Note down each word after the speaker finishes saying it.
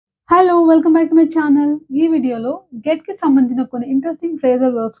Hello! Welcome back to my channel. ఈ వీడియోలో గెట్‌కి సంబంధించిన కొన్ని ఇంట్రెస్టింగ్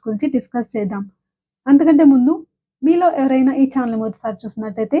ఫ్రేజల్ వర్బ్స్ గురించి డిస్కస్ చేద్దాం. అంతకంటే ముందు మీలో ఎవరైనా ఈ ఛానల్ మొదటిసారి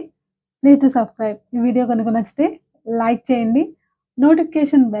చూస్తున్నట్టయితే ప్లీజ్ డు సబ్స్క్రైబ్. ఈ వీడియో కనుక నచ్చితే లైక్ చేయండి.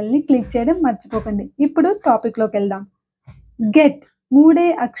 నోటిఫికేషన్ బెల్‌ని క్లిక్ చేయడం మర్చిపోకండి. ఇప్పుడు టాపిక్‌లోకెళ్దాం. గెట్ మూడే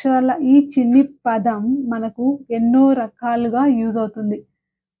అక్షరాల ఈ చిన్ని పదం మనకు ఎన్నో రకాలుగా యూజ్ అవుతుంది.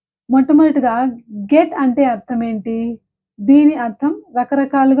 మొట్టమొదటిగా గెట్ అంటే అర్థం ఏంటి? దీని అర్థం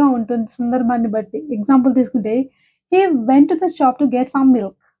రకరకాలుగా ఉంటుంది సందర్భాన్ని బట్టి. ఎగ్జాంపుల్ తీసుకుంటే హి went to the shop to get some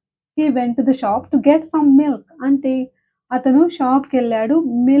milk. He went to the shop to get some milk అంటే అతను షాప్‌కెళ్ళాడు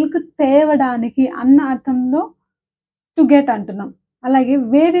మిల్క్ తేవడానికి అన్న అర్థంలో టు గెట్ అంటున్నాం. అలాగే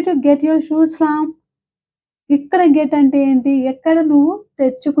where did you get your shoes from? ఇక్కడ గెట్ అంటే ఏంటి? ఎక్కడ నువ్వు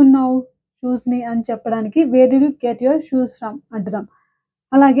తెచ్చుకున్నావు షూస్‌ని అని చెప్పడానికి where did you get your shoes from అంటున్నాం.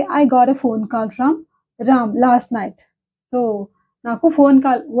 అలాగే I got a phone call from Ram last night. So, నాకు ఫోన్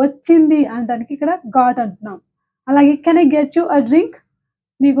కాల్ వచ్చింది అనడానికి ఇక్కడ గాట్ అంటున్నాం. అలాగే can I get you a drink?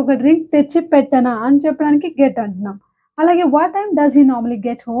 నీకొక డ్రింక్ తెచ్చి పెట్టనా అని చెప్పడానికి గెట్ అంటున్నాం. అలాగే what time does he normally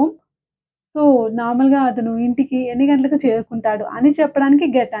get home? So, నార్మల్‌గా అతను ఇంటికి ఎన్ని గంటలకు చేరుకుంటాడు అని చెప్పడానికి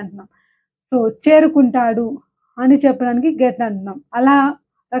గెట్ అంటున్నాం. సో, చేరుకుంటాడు అని చెప్పడానికి గెట్ అంటున్నాం. అలా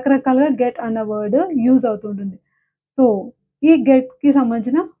రకరకాలుగా గెట్ అన్న వర్డ్ యూజ్ అవుతుంటుంది. సో, ఈ గెట్‌కి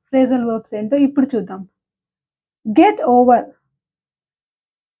సంబంధించిన ఫ్రేజల్ వర్బ్స్ ఏంటో ఇప్పుడు చూద్దాం. Get over.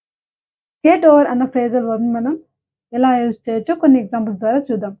 గెట్ ఓవర్ అన్న ఫ్రేజల్ వర్బ్‌ని మనం ఎలా యూజ్ చేయొచ్చో కొన్ని ఎగ్జాంపుల్స్ ద్వారా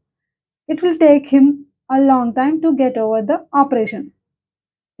చూద్దాం. It will take him a long time to get over the operation.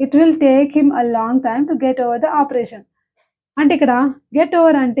 It will take him a long time to get over the operation. అంటే ఇక్కడ get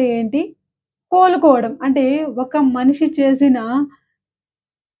over అంటే ఏంటి? కోలుకోవడం. అంటే ఒక మనిషి చేసిన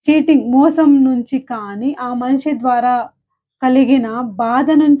చీటింగ్ మోసం నుంచి కానీ, ఆ మనిషి ద్వారా కలిగిన బాధ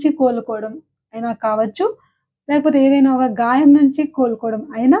నుంచి కోలుకోవడం అయినా కావచ్చు. లేకపోతే ఏదైనా ఒక గాయం నుంచి కోలుకోవడం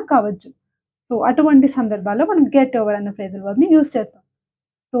అయినా కావచ్చు. సో, అటువంటి సందర్భాల్లో మనం గెట్ ఓవర్ అన్న ఫ్రేజల్ వర్బ్‌ని యూజ్ చేస్తాం.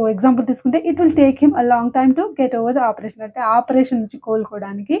 సో, ఎగ్జాంపుల్ తీసుకుంటే it will take him a long time to get over the operation. అంటే ఆపరేషన్ నుంచి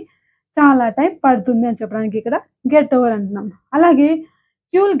కోలుకోవడానికి చాలా టైం పడుతుంది అని చెప్పడానికి ఇక్కడ గెట్ ఓవర్ అంటున్నాం. అలాగే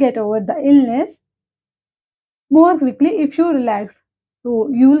you will get over the illness more quickly if you relax. So,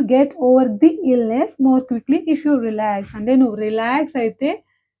 you will get over the illness more quickly if you relax. అంటే నువ్వు రిలాక్స్ అయితే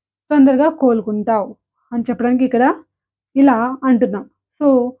తొందరగా కోలుకుంటావు అని చెప్పడానికి ఇక్కడ ఇలా అంటున్నాం. So,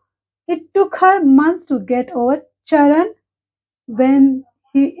 it took her months to get over Charan when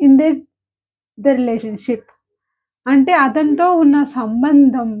he ended the relationship. అంటే అతనితో ఉన్న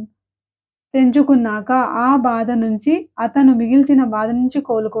సంబంధం తెంచుకున్నాక ఆ బాధ నుంచి అతను మిగిల్చిన బాధ నుంచి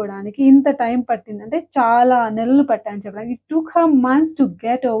కోలుకోవడానికి ఇంత టైం పట్టింది. అంటే చాలా నెలలు పట్టాయని చెప్పడానికి. It took her months to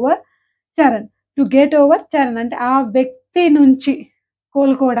get over Charan. To get over Charan అంటే ఆ వ్యక్తి నుంచి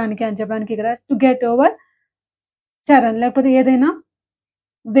కోలుకోవడానికి అని చెప్పడానికి ఇక్కడ టు గెట్ ఓవర్ చరణ్ లేకపోతే ఏదైనా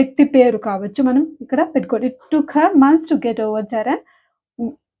వ్యక్తి పేరు కావచ్చు. మనం ఇక్కడ పెట్టుకోవాలి. It took her months to get over Charan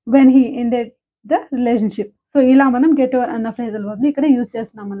when he ended the relationship. So, ఇలా మనం గెట్ ఓవర్ అన్న ఫ్రేజల్ వర్బ్‌ని ఇక్కడ యూజ్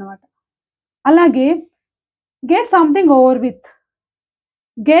చేస్తున్నాం అన్నమాట. అలాగే get something over with.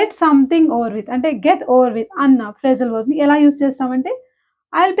 Get something over with అంటే గెట్ ఓవర్ విత్ అన్న ఫ్రేజల్ వర్బ్‌ని ఎలా యూజ్ చేస్తామంటే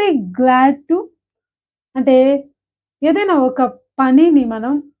I will be glad to అంటే ఏదైనా ఒక పనిని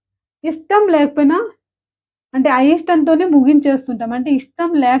మనం ఇష్టం లేకపోయినా అంటే అయిష్టంతోనే ముగించేస్తుంటాం. అంటే ఇష్టం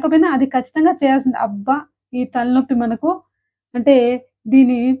లేకపోయినా అది ఖచ్చితంగా చేయాల్సిందే. అబ్బా! ఈ తలనొప్పి మనకు అంటే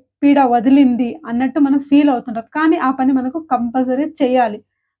దీని పీడ వదిలింది అన్నట్టు మనం ఫీల్ అవుతుంటాం. కానీ ఆ పని మనకు కంపల్సరీ చేయాలి.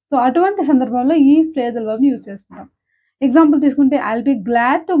 సో, అటువంటి సందర్భంలో ఈ ఫ్రేజల్ వర్బ్‌ని యూజ్ చేస్తుంటాం. ఎగ్జాంపుల్ తీసుకుంటే I will be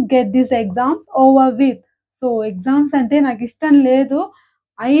glad to get these exams over with. So, exams అంటే నాకిష్టం లేదు.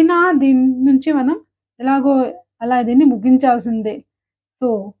 అయినా దీని నుంచి మనం ఎలాగో అలా దీన్ని ముగించాల్సిందే. సో,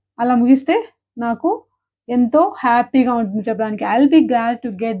 అలా ముగిస్తే నాకు ఎంతో హ్యాపీగా ఉంటుంది చెప్పడానికి. I will be glad to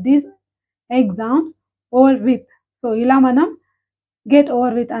get these exams over with. So, ఇలా మనం గెట్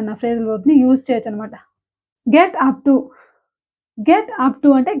ఓవర్ విత్ అన్న phrasal వర్బ్‌ని use చేయొచ్చనమాట. Get up to. Get up to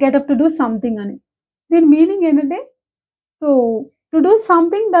అంటే get up to do something అని. దీని మీనింగ్ ఏంటంటే so, to do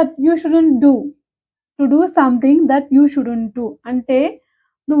something that you shouldn't do. To do something that you shouldn't do అంటే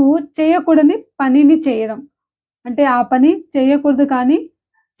నువ్వు చేయకూడని పనిని చేయడం. అంటే ఆ పని చేయకూడదు కానీ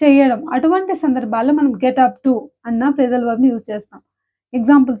చేయడం. అటువంటి సందర్భాల్లో మనం గెట్ అప్ టు అన్న ఫ్రేజల్ వర్బ్‌ని యూజ్ చేస్తాం.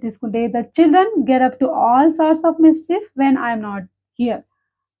 ఎగ్జాంపుల్ తీసుకుంటే the children get up to all sorts of mischief when I am not here.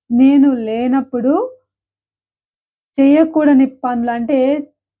 నేను లేనప్పుడు చేయకూడని పనులు అంటే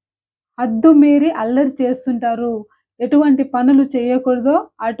హద్దు మీరి అల్లరి చేస్తుంటారు. ఎటువంటి పనులు చేయకూడదో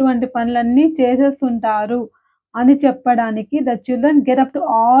అటువంటి పనులన్నీ చేసేస్తుంటారు అని చెప్పడానికి the children get up to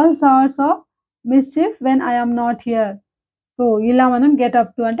all sorts of mischief when I am not here. So, ఇలా మనం గెట్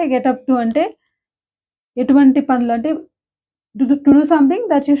అప్ టు అంటే ఎటువంటి పనులు అంటే to do something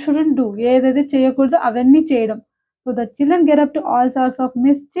that you shouldn't do. ఏదైతే చేయకూడదో అవన్నీ చేయడం. So the children get up to all sorts of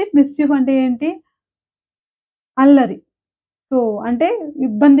mischief. Mischief అంటే ఏంటి? అల్లరి. సో అంటే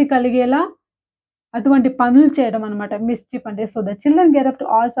ఇబ్బంది కలిగేలా అటువంటి పనులు చేయడం అన్నమాట మిస్‌చీఫ్ అంటే. So the children get up to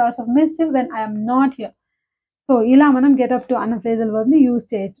all sorts of mischief when I am not here. So ఇలా మనం గెట్ అప్ టు అన్న ఫ్రేజల్ వర్బ్‌ని యూజ్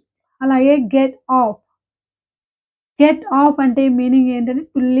చేయొచ్చు. అలాగే గెట్ ఆఫ్. గెట్ ఆఫ్ అంటే మీనింగ్ ఏంటంటే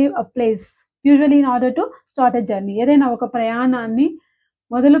to leave a place. Usually in order to start a journey. ఏదైనా ఒక ప్రయాణాన్ని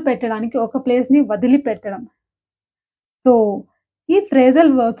మొదలు పెట్టడానికి ఒక ప్లేస్‌ని వదిలిపెట్టడం. సో ఈ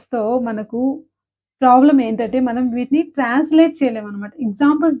ఫ్రేజల్ వర్బ్స్‌తో మనకు ప్రాబ్లమ్ ఏంటంటే మనం వీటిని ట్రాన్స్‌లేట్ చేయలేమనమాట.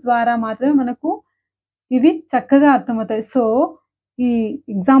 ఎగ్జాంపుల్స్ ద్వారా మాత్రమే మనకు ఇవి చక్కగా అర్థమవుతాయి. సో ఈ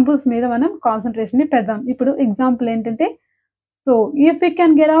ఎగ్జాంపుల్స్ మీద మనం కాన్సంట్రేషన్‌ని పెడదాం. ఇప్పుడు ఎగ్జాంపుల్ ఏంటంటే, so if we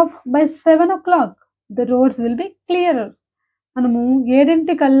can get off by 7:00 the roads will be clearer. మనము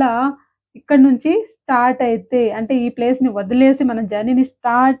 7:00కల్లా ఇక్కడి నుంచి స్టార్ట్ అయితే అంటే ఈ ప్లేస్‌ని వదిలేసి మన జర్నీని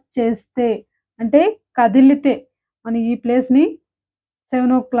స్టార్ట్ చేస్తే అంటే కదిలితే మనం ఈ ప్లేస్‌ని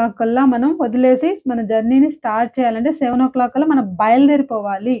 7:00 కల్లా మనం వదిలేసి మన జర్నీని స్టార్ట్ చేయాలంటే 7:00 కల్లా మనం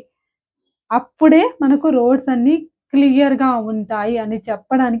బయలుదేరిపోవాలి. అప్పుడే మనకు రోడ్స్ అన్నీ క్లియర్‌గా ఉంటాయి అని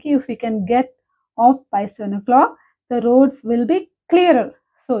చెప్పడానికి if you can get off by 7:00 the roads will be clearer.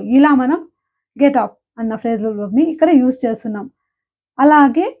 So ఇలా మనం గెట్ ఆఫ్ అన్న ఫ్రేజల్ వర్బ్‌ని ఇక్కడ యూజ్ చేస్తున్నాం.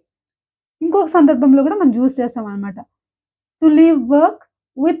 అలాగే ఇంకొక సందర్భంలో కూడా మనం use చేస్తామనమాట. To leave work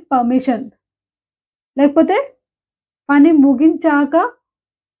with permission. లేకపోతే పని ముగించాక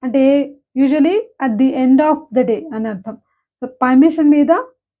అంటే usually at the end of the day అని అర్థం. సో పర్మిషన్ మీద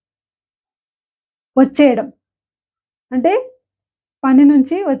వచ్చేయడం. అంటే పని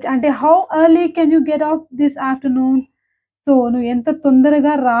నుంచి వచ్చి అంటే how early can you get off this afternoon? So నువ్వు ఎంత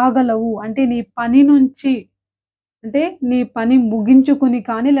తొందరగా రాగలవు? అంటే నీ పని నుంచి అంటే నీ పని ముగించుకొని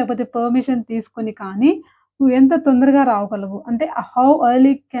కానీ లేకపోతే పర్మిషన్ తీసుకొని కానీ నువ్వు ఎంత తొందరగా రాగలవు? అంటే how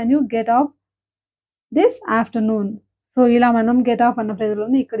early can you get off this afternoon? So ఇలా మనం గెట్ ఆఫ్ అన్న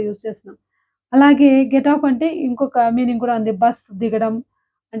ఫ్రేజ్‌లోని ఇక్కడ యూజ్ చేస్తున్నాం. అలాగే గెట్ ఆఫ్ అంటే ఇంకొక మీనింగ్ కూడా ఉంది. బస్ దిగడం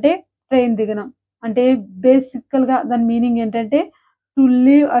అంటే ట్రైన్ దిగడం. అంటే బేసికల్‌గా దాని మీనింగ్ ఏంటంటే to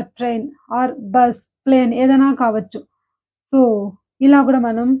leave a train or bus, plane ఏదైనా కావచ్చు. సో ఇలా కూడా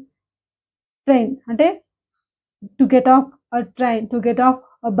మనం ట్రైన్ అంటే to get of a train, to get of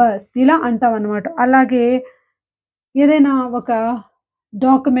a bus ఇలా అంటామనమాట. అలాగే ఏదైనా ఒక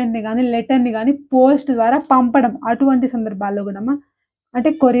డాక్యుమెంట్‌ని గాని, లెటర్‌ని గాని పోస్ట్ ద్వారా పంపడం. అటువంటి సందర్భాల్లో గూడా అంటే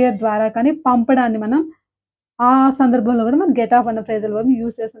కొరియర్ ద్వారా కానీ పంపడాన్ని మనం ఆ సందర్భంలో గూడా మనం గెట్ ఆఫ్ అన్న ఫ్రేజల్ వర్బ్‌ని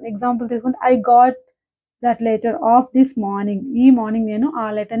యూజ్ చేస్తాం. ఎగ్జాంపుల్ తీసుకుంటే I got that letter of this morning. ఈ మార్నింగ్ నేను ఆ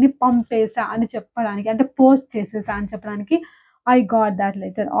లెటర్‌ని పంపేసా అని చెప్పడానికి అంటే పోస్ట్ చేసేసా అని చెప్పడానికి I got that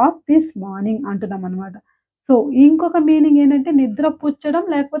letter of this morning అంటున్నామనమాట. So ఇంకొక మీనింగ్ ఏంటంటే నిద్రపుచ్చడం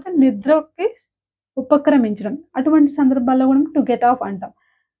లేకపోతే నిద్రకి ఉపక్రమించడం. అటువంటి సందర్భాల్లో గూడా టు గెట్ ఆఫ్ అంటాం.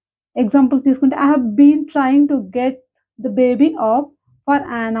 ఎగ్జాంపుల్ తీసుకుంటే I have been trying to get the baby of for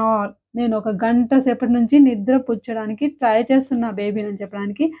an hour. నేను ఒక గంట సేపటి నుంచి నిద్ర పుచ్చడానికి ట్రై చేస్తున్నా బేబీని అని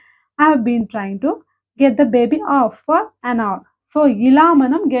చెప్పడానికి I have been trying to get the baby of for an hour. So ఇలా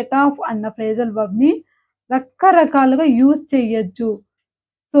మనం గెట్ ఆఫ్ అన్న ఫ్రేజల్ వర్బ్‌ని రకరకాలుగా యూజ్ చేయొచ్చు.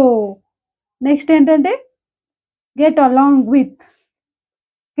 సో నెక్స్ట్ ఏంటంటే get along with.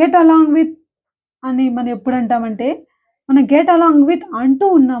 Get along with అని మనం ఎప్పుడు అంటామంటే మనం గెట్ అలాంగ్ విత్ అంటూ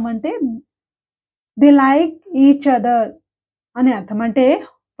ఉన్నామంటే దే లైక్ ఈచ్ అదర్ అని అర్థం. అంటే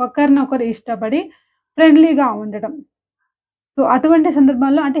ఒకరినొకరు ఇష్టపడి ఫ్రెండ్లీగా ఉండటం. సో అటువంటి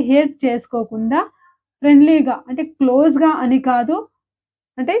సందర్భాల్లో అంటే హేట్ చేసుకోకుండా ఫ్రెండ్లీగా అంటే క్లోజ్‌గా అని కాదు.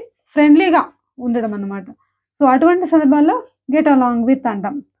 అంటే ఫ్రెండ్లీగా ఉండడం అన్నమాట. సో అటువంటి సందర్భాల్లో గెట్ అలాంగ్ విత్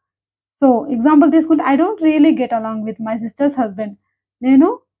అంటాం. సో ఎగ్జాంపుల్ తీసుకుంటే I don't really get along with my sister's husband. నేను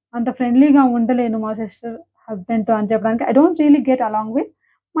అంత ఫ్రెండ్లీగా ఉండలేను మా సిస్టర్ హస్బెండ్‌తో అని చెప్పడానికి I don't really get along with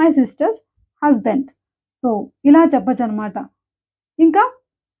my sister's husband. So ఇలా చెప్పొచ్చనమాట. ఇంకా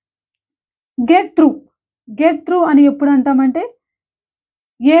గెట్ త్రూ. గెట్ త్రూ అని ఎప్పుడు అంటామంటే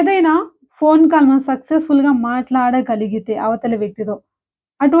ఏదైనా ఫోన్ కాల్ మనం సక్సెస్‌ఫుల్‌గా మాట్లాడగలిగితే అవతలి వ్యక్తితో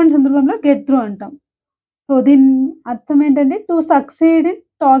అటువంటి సందర్భంలో గెట్ త్రూ అంటాం. సో దీని అర్థం ఏంటంటే to succeed in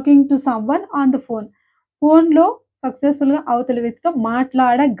talking to someone on the phone. ఫోన్‌లో సక్సెస్‌ఫుల్‌గా అవతలి వ్యక్తితో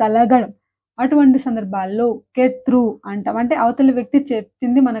మాట్లాడగలగడం. అటువంటి సందర్భాల్లో గెట్ త్రూ అంటాం. అంటే అవతలి వ్యక్తి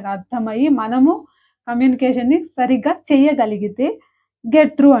చెప్పింది మనకు అర్థమయ్యి మనము కమ్యూనికేషన్‌ని సరిగ్గా చేయగలిగితే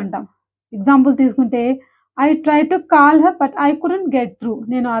గెట్ త్రూ అంటాం. ఎగ్జాంపుల్ తీసుకుంటే I try to call her but I couldn't get through.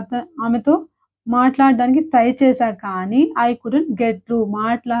 నేను ఆమెతో మాట్లాడడానికి ట్రై చేశా కానీ ఐ కుడెంట్ గెట్ త్రూ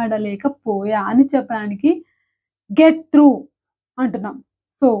మాట్లాడలేకపోయా అని చెప్పడానికి గెట్ త్రూ అంటున్నాం.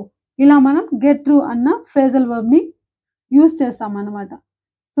 సో ఇలా మనం గెట్ త్రూ అన్న ఫ్రేజల్ వర్బ్‌ని యూజ్ చేస్తామన్నమాట.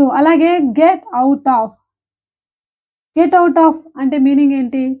 సో అలాగే get out of. Get out of అంటే మీనింగ్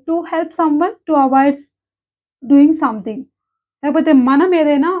ఏంటి? To help someone to avoid doing something. లేకపోతే మనం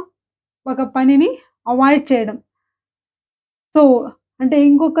ఏదైనా ఒక పనిని అవాయిడ్ చేయడం. సో, అంటే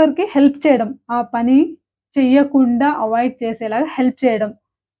ఇంకొకరికి హెల్ప్ చేయడం. ఆ పని చెయ్యకుండా అవాయిడ్ చేసేలాగా హెల్ప్ చేయడం.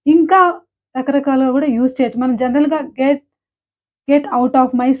 ఇంకా రకరకాలుగా గూడా యూజ్ చేయొచ్చు. మనం జనరల్‌గా get out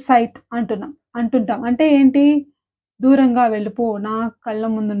of my site అంటుంటాం. అంటే ఏంటి? దూరంగా వెళ్ళిపో. నా కళ్ళ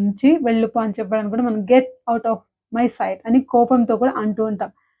ముందు నుంచి వెళ్ళిపో అని చెప్పడానికి కూడా మనం get out of my site అని కోపంతో కూడా అంటూ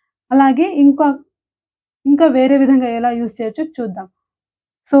ఉంటాం. అలాగే ఇంకా వేరే విధంగా ఎలా యూజ్ చేయొచ్చో చూద్దాం.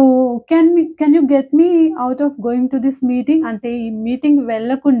 So, can you get me out of going to this meeting అంటే ఈ మీటింగ్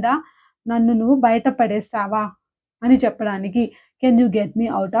వెళ్ళకుండా నన్ను నువ్వు బయట పడేస్తావా? అని చెప్పడానికి can you get me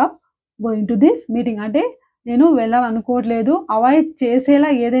out of going to this meeting అంటే నేను వెళ్ళాలనుకోవట్లేదు. అవాయిడ్ చేసేలా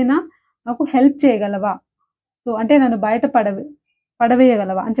ఏదైనా నాకు హెల్ప్ చేయగలవా? సో, అంటే నన్ను బయట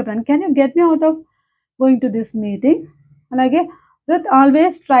పడవేయగలవా అని చెప్పడానికి can you get me out of going to this meeting. అలాగే Ruth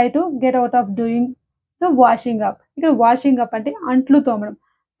always try to get out of doing the washing up. ఇక్కడ వాషింగ్ అప్ అంటే అంట్లు తోమడం.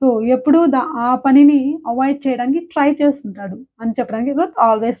 సో, ఎప్పుడూ ఆ పనిని అవాయిడ్ చేయడానికి ట్రై చేస్తుంటాడు అని చెప్పడానికి Ruth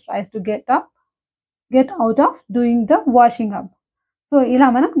always tries to get out of doing the washing up. So, ఇలా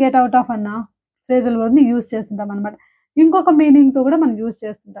మనం గెట్ ఔట్ ఆఫ్ అన్న ఫ్రేజల్ వర్బ్‌ని యూజ్ చేస్తుంటాం అన్నమాట. ఇంకొక మీనింగ్‌తో కూడా మనం యూజ్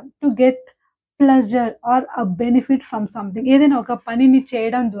చేస్తుంటాం. To get pleasure are a benefit from something. ఏదైనా ఒక పనిని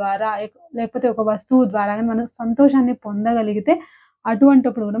చేయడం ద్వారా లేకపోతే ఒక వస్తువు ద్వారా గాని మనం సంతోషాన్ని పొందగలిగితే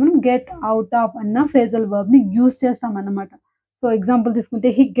అటువంటప్పుడు కూడా మనం గెట్ ఔట్ ఆఫ్ అన్న ఫ్రేజల్ వర్బ్‌ని యూజ్ చేస్తామన్నమాట. సో, ఎగ్జాంపుల్ తీసుకుంటే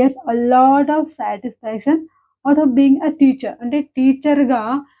హి gets a lot of satisfaction out of being a teacher. అంటే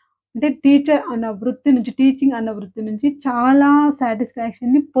టీచర్ అన్న వృత్తి నుంచి టీచింగ్ అన్న వృత్తి నుంచి చాలా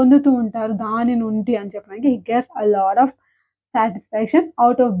సాటిస్ఫాక్షన్‌ని పొందుతూ ఉంటారు దాని నుండి అని చెప్పడానికి హి gets a lot of satisfaction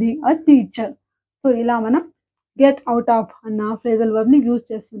out of being a teacher. So, ఇలా మనం గెట్ ఔట్ ఆఫ్ అన్న ఫ్రేజల్ వర్బ్‌ని యూజ్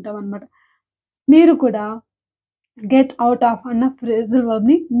చేస్తుంటాం అన్నమాట. మీరు కూడా గెట్ ఔట్ ఆఫ్ అన్న ఫ్రేజల్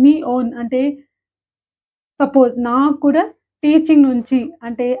వర్బ్‌ని మీ ఓన్ అంటే సపోజ్ నాకు కూడా టీచింగ్ నుంచి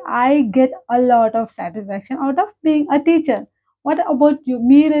అంటే I get a lot of satisfaction out of being a teacher. What about you?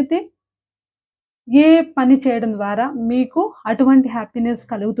 మీరైతే ఏ పని చేయడం ద్వారా మీకు అటువంటి హ్యాపీనెస్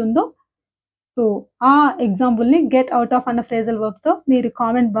కలుగుతుందో సో, ఆ ఎగ్జాంపుల్‌ని గెట్ ఔట్ ఆఫ్ అన్న ఫ్రేజల్ వర్బ్‌తో మీరు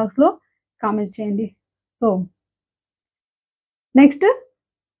కామెంట్ బాక్స్‌లో కామెంట్ చేయండి. So, next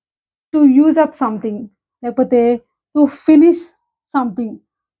to use up something లేకపోతే టు ఫినిష్ సంథింగ్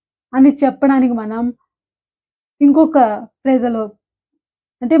అని చెప్పడానికి మనం ఇంకొక ఫ్రేజల్ వర్బ్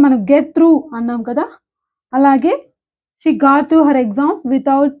అంటే మనం గెట్ త్రూ అన్నాం కదా! అలాగే she got through her exam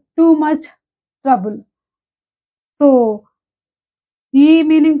without too much trouble. So, ఈ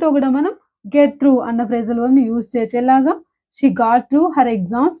మీనింగ్‌తో కూడా మనం గెట్ త్రూ అన్న ఫ్రేజల్ వర్బ్‌ని యూజ్ చేయొచ్చు. ఎలాగా? She got through her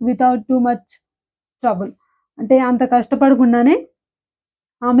exams without too much trouble. అంటే అంత కష్టపడకుండానే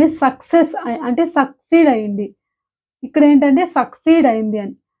ఆమె అంటే సక్సీడ్ అయింది. ఇక్కడేంటంటే సక్సీడ్ అయింది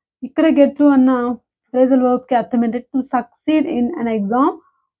అని. ఇక్కడ గెట్ త్రూ అన్న ఫ్రేజల్ వర్బ్‌కి అర్థం ఏంటంటే to succeed in an exam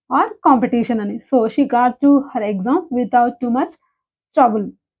are competition అని. So, she got through her exams without too much trouble.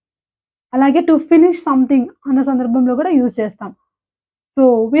 అలాగే టు ఫినిష్ సంథింగ్ అన్న సందర్భంలో కూడా యూజ్ చేస్తాం. So,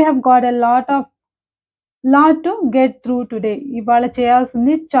 we have got a lot to get through today. ఇవాళ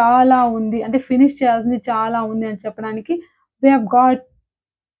చేయాల్సింది చాలా ఉంది. అంటే ఫినిష్ చేయాల్సింది చాలా ఉంది అని చెప్పడానికి we have got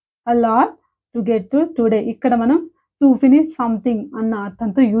a lot to get through today. ఇక్కడ మనం టు ఫినిష్ సంథింగ్ అన్న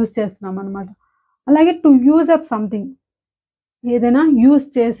అర్థంతో యూజ్ చేస్తున్నాం అన్నమాట. అలాగే టు యూజ్ అప్ సంథింగ్ ఏదైనా యూజ్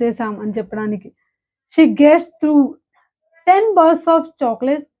చేసేసాం అని చెప్పడానికి. She gets through 10 bars of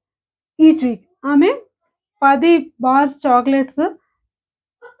chocolate each week. ఆమె 10 బార్స్ చాక్లెట్స్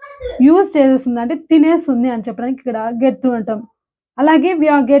యూజ్ చేసేస్తుంది. అంటే తినేస్తుంది అని చెప్పడానికి ఇక్కడ గెట్ త్రూ అంటాం. అలాగే we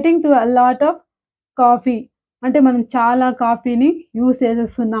are getting through a lot of coffee. అంటే మనం చాలా కాఫీని యూజ్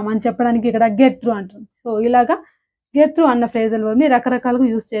చేసేస్తున్నాం అని చెప్పడానికి ఇక్కడ గెట్ త్రూ అంటాం. సో, ఇలాగా గెట్ త్రూ అన్న ఫ్రేజల్ వర్బ్‌ని రకరకాలుగా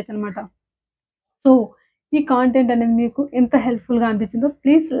యూజ్ చేయొచ్చనమాట. సో, ఈ కాంటెంట్ అనేది మీకు ఎంత హెల్ప్‌ఫుల్‌గా అనిపించిందో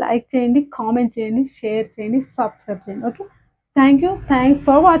ప్లీజ్ లైక్ చేయండి, కామెంట్ చేయండి, షేర్ చేయండి, సబ్స్క్రైబ్ చేయండి. ఓకే. Thanks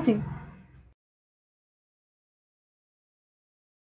for watching.